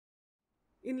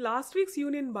In last week's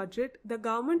union budget, the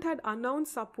government had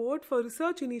announced support for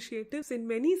research initiatives in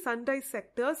many sunrise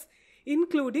sectors,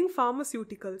 including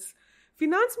pharmaceuticals.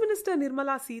 Finance Minister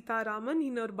Nirmala Sitharaman,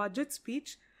 in her budget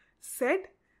speech, said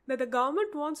that the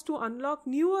government wants to unlock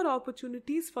newer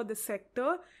opportunities for the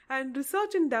sector and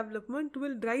research and development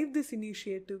will drive this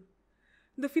initiative.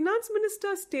 The Finance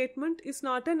Minister's statement is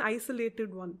not an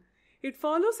isolated one. It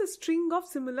follows a string of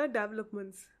similar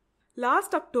developments.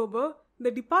 Last October,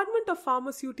 the Department of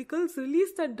Pharmaceuticals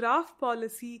released a draft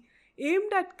policy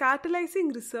aimed at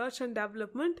catalyzing research and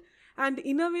development and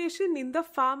innovation in the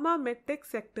pharma medtech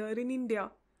sector in India.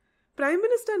 Prime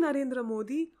Minister Narendra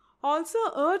Modi also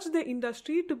urged the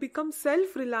industry to become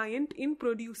self-reliant in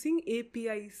producing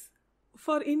APIs.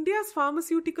 For India's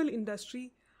pharmaceutical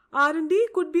industry, R&D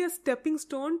could be a stepping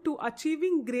stone to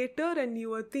achieving greater and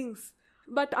newer things.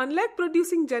 But unlike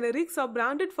producing generics or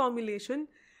branded formulation,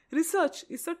 research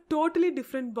is a totally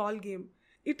different ballgame.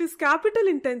 It is capital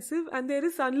intensive and there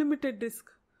is unlimited risk.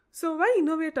 So why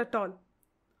innovate at all?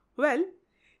 Well,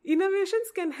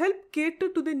 innovations can help cater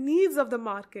to the needs of the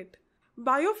market.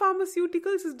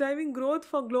 Biopharmaceuticals is driving growth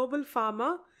for global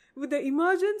pharma with the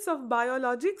emergence of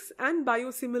biologics and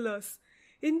biosimilars.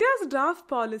 India's draft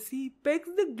policy pegs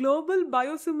the global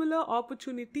biosimilar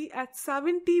opportunity at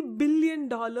 $70 billion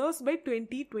by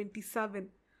 2027.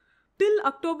 Till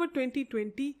October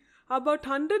 2020, about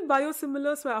 100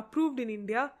 biosimilars were approved in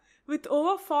India, with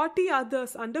over 40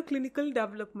 others under clinical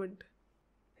development.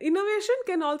 Innovation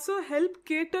can also help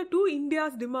cater to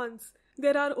India's demands.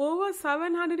 There are over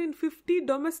 750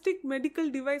 domestic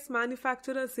medical device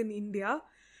manufacturers in India,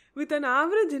 with an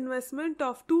average investment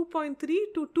of $2.3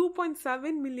 to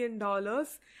 $2.7 million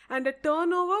and a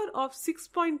turnover of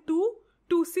 $6.2 to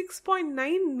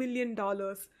 $6.9 million.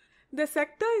 The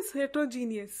sector is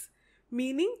heterogeneous,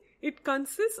 meaning it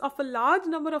consists of a large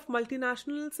number of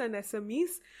multinationals and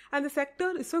SMEs, and the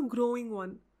sector is a growing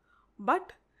one.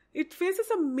 But it faces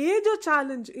a major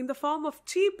challenge in the form of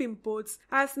cheap imports,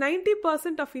 as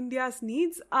 90% of India's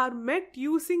needs are met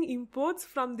using imports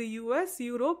from the US,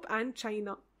 Europe and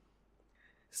China.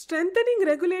 Strengthening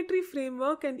regulatory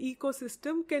framework and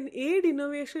ecosystem can aid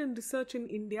innovation and research in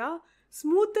India,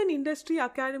 smoothen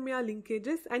industry-academia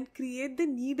linkages and create the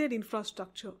needed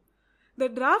infrastructure. The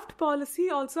draft policy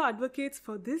also advocates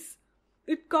for this.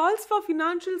 It calls for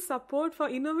financial support for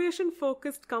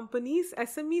innovation-focused companies,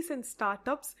 SMEs and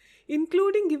startups,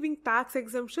 including giving tax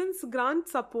exemptions, grant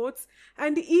supports,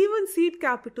 and even seed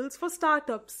capitals for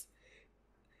startups.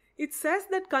 It says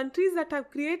that countries that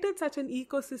have created such an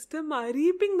ecosystem are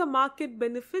reaping the market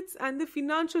benefits and the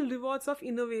financial rewards of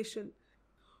innovation.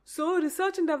 So,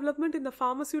 research and development in the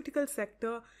pharmaceutical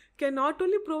sector can not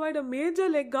only provide a major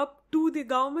leg up to the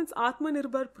government's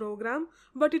Atmanirbhar program,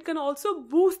 but it can also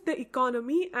boost the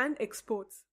economy and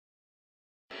exports.